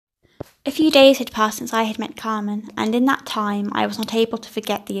A few days had passed since I had met Carmen, and in that time I was not able to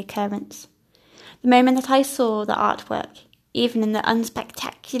forget the occurrence. The moment that I saw the artwork, even in the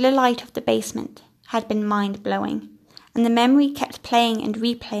unspectacular light of the basement, had been mind-blowing, and the memory kept playing and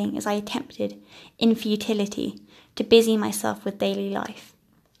replaying as I attempted, in futility, to busy myself with daily life.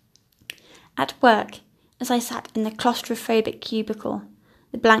 At work, as I sat in the claustrophobic cubicle,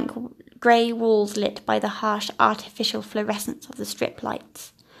 the blank grey walls lit by the harsh artificial fluorescence of the strip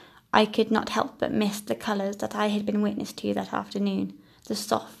lights, I could not help but miss the colours that I had been witness to that afternoon, the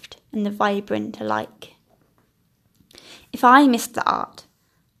soft and the vibrant alike. If I missed the art,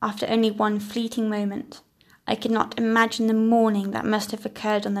 after only one fleeting moment, I could not imagine the mourning that must have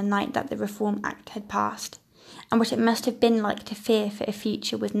occurred on the night that the Reform Act had passed, and what it must have been like to fear for a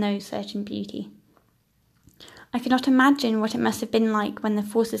future with no certain beauty. I could not imagine what it must have been like when the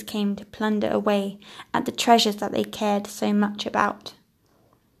forces came to plunder away at the treasures that they cared so much about.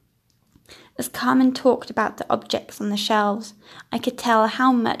 As Carmen talked about the objects on the shelves, I could tell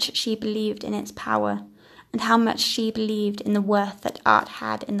how much she believed in its power, and how much she believed in the worth that art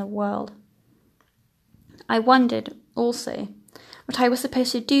had in the world. I wondered, also, what I was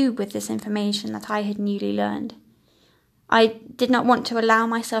supposed to do with this information that I had newly learned. I did not want to allow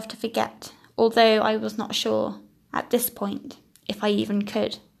myself to forget, although I was not sure, at this point, if I even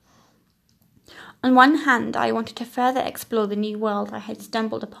could. On one hand, I wanted to further explore the new world I had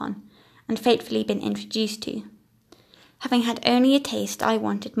stumbled upon and fatefully been introduced to. Having had only a taste, I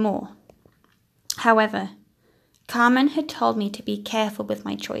wanted more. However, Carmen had told me to be careful with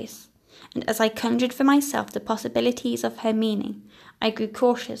my choice, and as I conjured for myself the possibilities of her meaning, I grew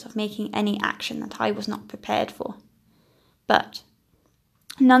cautious of making any action that I was not prepared for. But,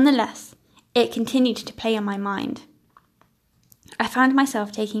 nonetheless, it continued to play on my mind. I found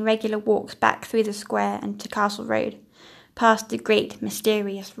myself taking regular walks back through the square and to Castle Road, past the great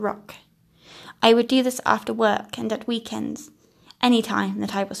mysterious rock. I would do this after work and at weekends, any time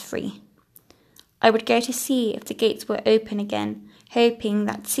that I was free. I would go to see if the gates were open again, hoping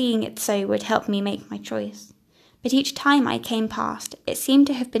that seeing it so would help me make my choice. But each time I came past, it seemed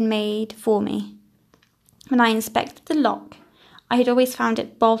to have been made for me. When I inspected the lock, I had always found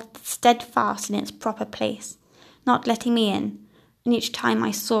it bolted steadfast in its proper place, not letting me in, and each time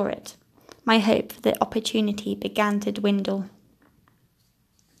I saw it, my hope for the opportunity began to dwindle.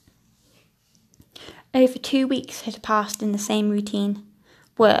 Over 2 weeks had passed in the same routine: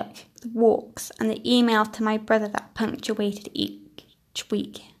 work, the walks, and the emails to my brother that punctuated each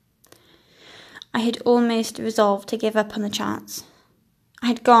week. I had almost resolved to give up on the chance. I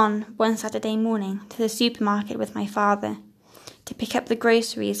had gone, one Saturday morning, to the supermarket with my father to pick up the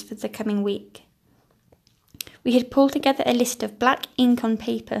groceries for the coming week. We had pulled together a list of black ink on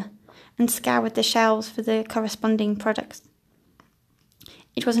paper and scoured the shelves for the corresponding products.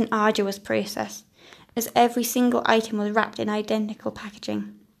 It was an arduous process, as every single item was wrapped in identical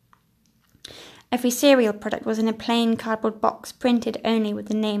packaging. Every cereal product was in a plain cardboard box printed only with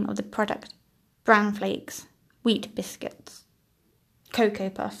the name of the product: Bran Flakes, Wheat Biscuits, Cocoa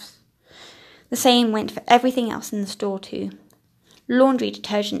Puffs. The same went for everything else in the store too. Laundry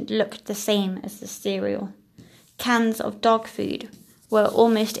detergent looked the same as the cereal. Cans of dog food were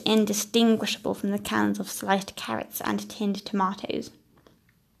almost indistinguishable from the cans of sliced carrots and tinned tomatoes.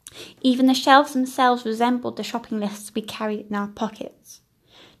 Even the shelves themselves resembled the shopping lists we carried in our pockets.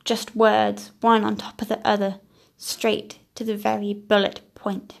 Just words, one on top of the other, straight to the very bullet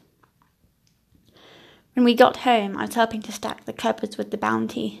point. When we got home, I was helping to stack the cupboards with the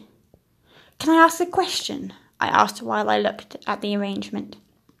bounty. "Can I ask a question?" I asked while I looked at the arrangement.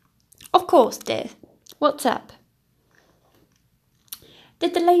 "Of course, dear. What's up?"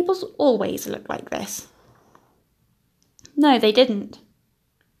 "Did the labels always look like this?" "No, they didn't."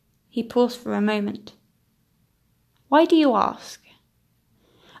 He paused for a moment. "Why do you ask?"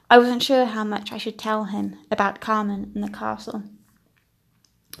 I wasn't sure how much I should tell him about Carmen and the castle.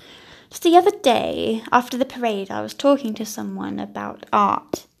 Just the other day, after the parade, I was talking to someone about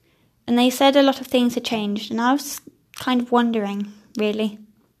art, and they said a lot of things had changed, and I was kind of wondering, really.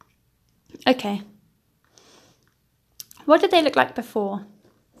 Okay. What did they look like before?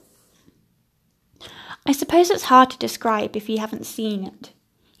 "I suppose it's hard to describe if you haven't seen it,"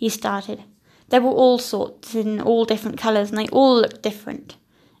 he started. "There were all sorts in all different colours, and they all looked different.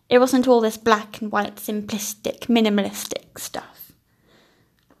 It wasn't all this black and white, simplistic, minimalistic stuff.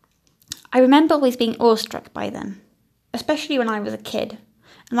 I remember always being awestruck by them, especially when I was a kid,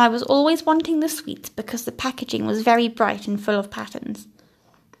 and I was always wanting the sweets because the packaging was very bright and full of patterns.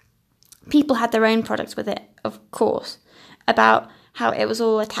 People had their own products with it, of course, about how it was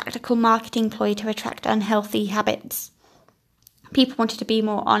all a tactical marketing ploy to attract unhealthy habits. People wanted to be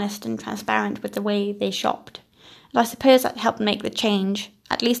more honest and transparent with the way they shopped, and I suppose that helped make the change,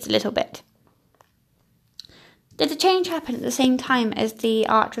 at least a little bit. Did the change happen at the same time as the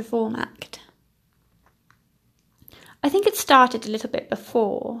Art Reform Act? I think it started a little bit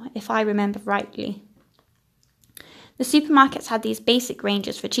before, if I remember rightly. The supermarkets had these basic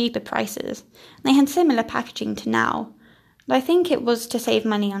ranges for cheaper prices, and they had similar packaging to now, and I think it was to save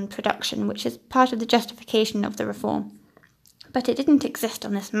money on production, which is part of the justification of the reform. But it didn't exist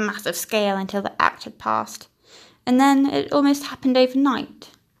on this massive scale until the Act had passed, and then it almost happened overnight.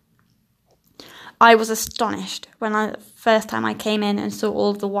 I was astonished when the first time I came in and saw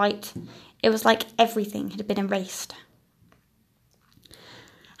all of the white. It was like everything had been erased.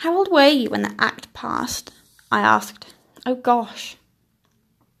 "How old were you when the Act passed?" I asked. "Oh gosh,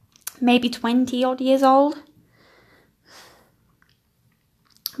 maybe 20-odd years old."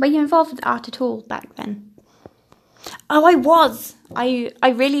 "Were you involved with art at all back then?" "Oh, I was. I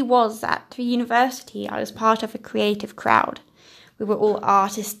really was. At the university, I was part of a creative crowd. We were all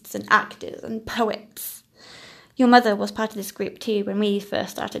artists and actors and poets. Your mother was part of this group too when we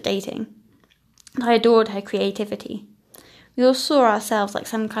first started dating. And I adored her creativity. We all saw ourselves like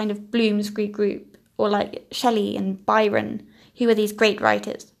some kind of Bloomsbury group, or like Shelley and Byron, who were these great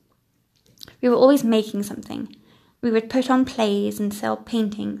writers. We were always making something. We would put on plays and sell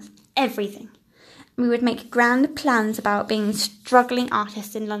paintings, everything. We would make grand plans about being struggling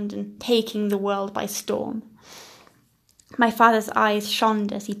artists in London, taking the world by storm." My father's eyes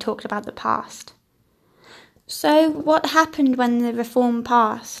shone as he talked about the past. "So what happened when the reform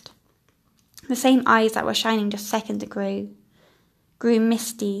passed?" The same eyes that were shining just seconds ago grew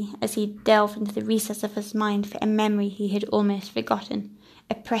misty as he delved into the recess of his mind for a memory he had almost forgotten,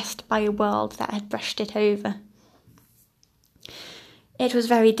 oppressed by a world that had brushed it over. "It was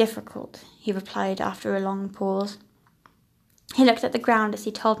very difficult," he replied after a long pause. He looked at the ground as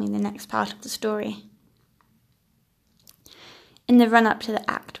he told me the next part of the story. "In the run-up to the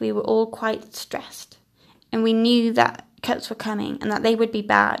Act, we were all quite stressed, and we knew that cuts were coming and that they would be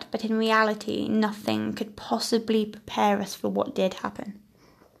bad, but in reality, nothing could possibly prepare us for what did happen.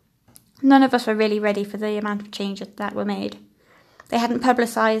 None of us were really ready for the amount of changes that were made. They hadn't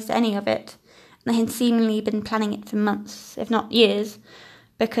publicised any of it, and they had seemingly been planning it for months, if not years,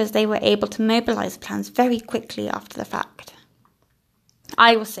 because they were able to mobilise plans very quickly after the fact.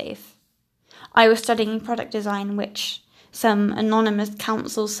 I was safe. I was studying product design, which some anonymous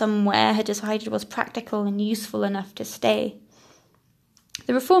council somewhere had decided was practical and useful enough to stay.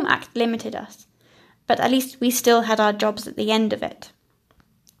 The Reform Act limited us, but at least we still had our jobs at the end of it.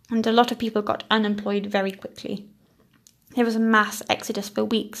 And a lot of people got unemployed very quickly. There was a mass exodus for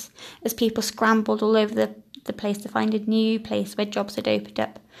weeks as people scrambled all over the place to find a new place where jobs had opened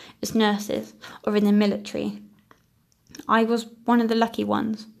up as nurses or in the military. I was one of the lucky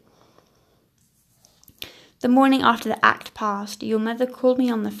ones. The morning after the Act passed, your mother called me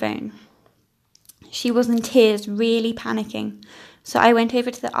on the phone. She was in tears, really panicking, so I went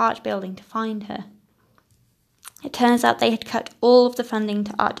over to the art building to find her. It turns out they had cut all of the funding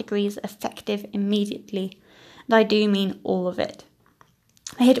to art degrees effective immediately, and I do mean all of it.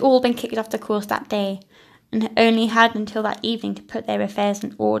 They had all been kicked off the course that day, and only had until that evening to put their affairs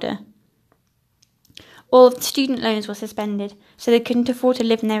in order. All of the student loans were suspended, so they couldn't afford to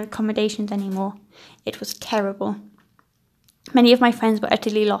live in their accommodations anymore. It was terrible. Many of my friends were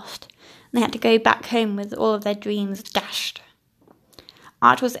utterly lost, and they had to go back home with all of their dreams dashed.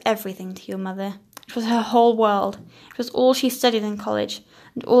 Art was everything to your mother. It was her whole world. It was all she studied in college,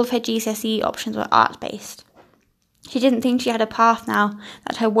 and all of her GCSE options were art-based. She didn't think she had a path now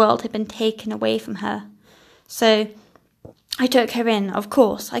that her world had been taken away from her. So I took her in, of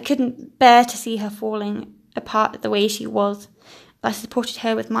course. I couldn't bear to see her falling apart the way she was. I supported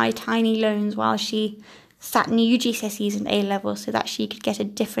her with my tiny loans while she sat new GCSEs and A-levels so that she could get a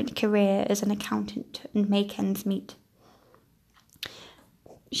different career as an accountant and make ends meet.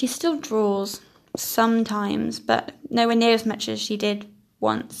 She still draws sometimes, but nowhere near as much as she did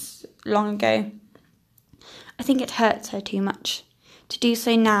once, long ago. I think it hurts her too much. To do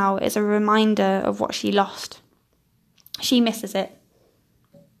so now is a reminder of what she lost. She misses it.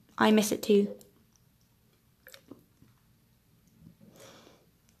 I miss it too.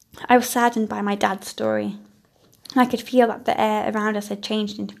 I was saddened by my dad's story, and I could feel that the air around us had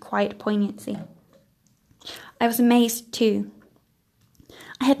changed into quiet poignancy. I was amazed too.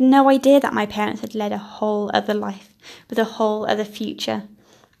 I had no idea that my parents had led a whole other life, with a whole other future.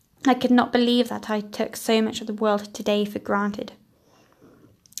 I could not believe that I took so much of the world today for granted.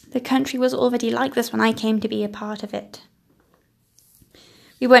 The country was already like this when I came to be a part of it.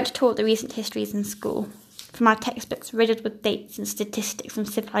 We weren't taught the recent histories in school. from our textbooks riddled with dates and statistics from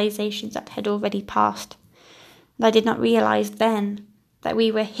civilizations that had already passed. And I did not realise then that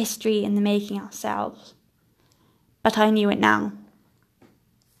we were history in the making ourselves. But I knew it now.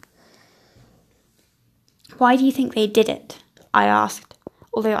 Why do you think they did it? I asked,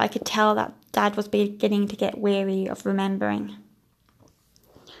 although I could tell that Dad was beginning to get weary of remembering.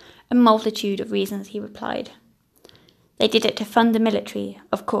 A multitude of reasons, he replied. They did it to fund the military,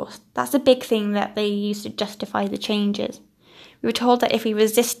 of course. That's a big thing that they used to justify the changes. We were told that if we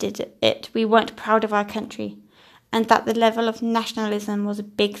resisted it, we weren't proud of our country, and that the level of nationalism was a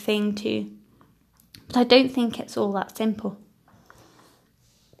big thing too. But I don't think it's all that simple.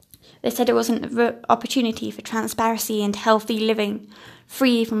 They said it was an opportunity for transparency and healthy living,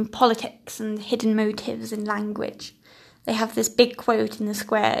 free from politics and hidden motives in language. They have this big quote in the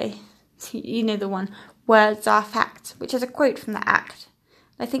square, you know the one, "Words are facts," which is a quote from the Act.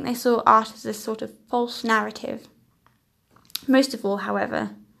 I think they saw art as this sort of false narrative. Most of all,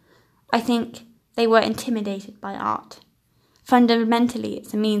 however, I think they were intimidated by art. Fundamentally,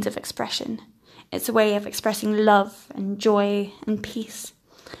 it's a means of expression. It's a way of expressing love and joy and peace.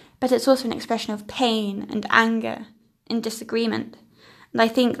 But it's also an expression of pain and anger and disagreement. And I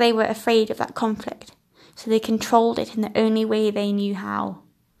think they were afraid of that conflict, so they controlled it in the only way they knew how,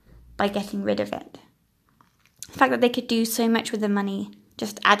 by getting rid of it. The fact that they could do so much with the money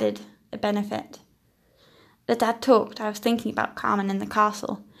just added a benefit. As Dad talked, I was thinking about Carmen in the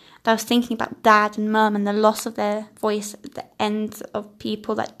castle. And I was thinking about Dad and Mum and the loss of their voice at the ends of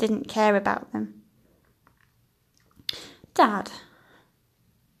people that didn't care about them. Dad,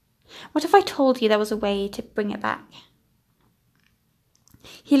 what if I told you there was a way to bring it back?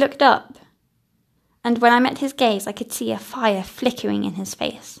 He looked up, and when I met his gaze, I could see a fire flickering in his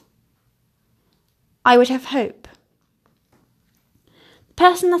face. I would have hope. The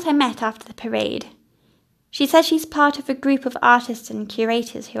person that I met after the parade, she said she's part of a group of artists and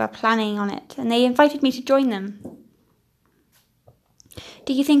curators who are planning on it, and they invited me to join them.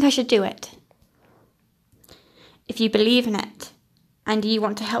 Do you think I should do it? If you believe in it, and you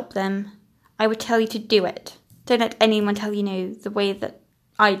want to help them, I would tell you to do it. Don't let anyone tell you no the way that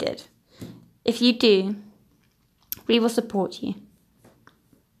I did. If you do, we will support you.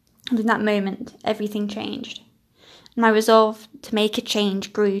 And in that moment, everything changed. And my resolve to make a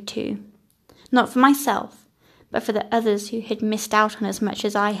change grew too. Not for myself, but for the others who had missed out on as much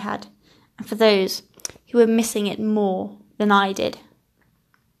as I had, and for those who were missing it more than I did.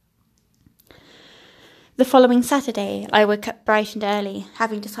 The following Saturday, I woke up bright and early,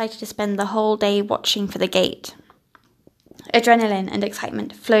 having decided to spend the whole day watching for the gate. Adrenaline and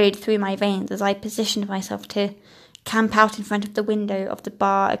excitement flowed through my veins as I positioned myself to camp out in front of the window of the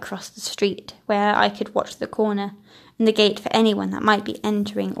bar across the street, where I could watch the corner and the gate for anyone that might be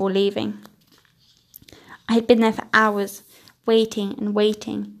entering or leaving. I had been there for hours, waiting and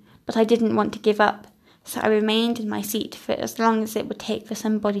waiting, but I didn't want to give up, so I remained in my seat for as long as it would take for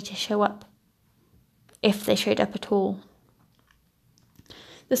somebody to show up, if they showed up at all.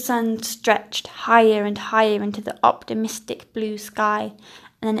 The sun stretched higher and higher into the optimistic blue sky,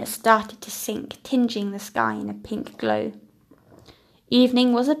 and then it started to sink, tinging the sky in a pink glow.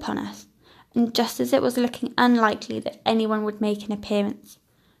 Evening was upon us, and just as it was looking unlikely that anyone would make an appearance,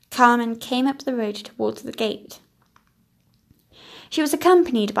 Carmen came up the road towards the gate. She was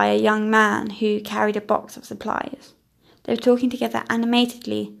accompanied by a young man who carried a box of supplies. They were talking together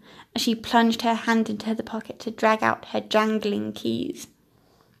animatedly as she plunged her hand into the pocket to drag out her jangling keys.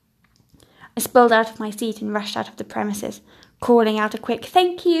 I spilled out of my seat and rushed out of the premises, calling out a quick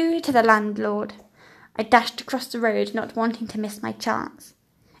 "thank you" to the landlord. I dashed across the road, not wanting to miss my chance.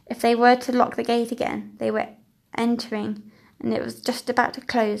 If they were to lock the gate again, they were entering, and it was just about to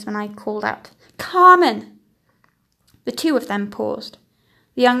close when I called out, "Carmen!" The two of them paused.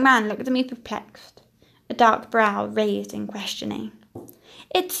 The young man looked at me perplexed, a dark brow raised in questioning.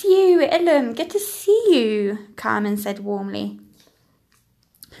 "It's you, Ilum. Good to see you," Carmen said warmly.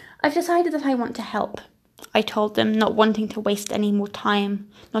 "I've decided that I want to help," I told them, not wanting to waste any more time,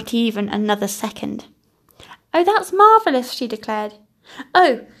 not even another second. "Oh, that's marvellous," she declared.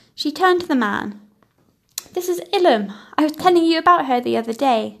 "Oh," she turned to the man. "This is Ilum. I was telling you about her the other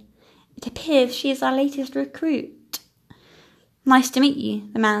day. It appears she is our latest recruit." "Nice to meet you,"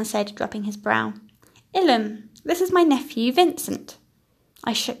 the man said, dropping his brow. "Ilum, this is my nephew, Vincent."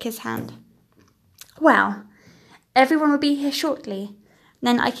 I shook his hand. "Well, everyone will be here shortly.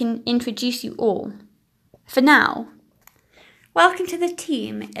 Then I can introduce you all. For now, welcome to the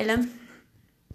team, Ilum."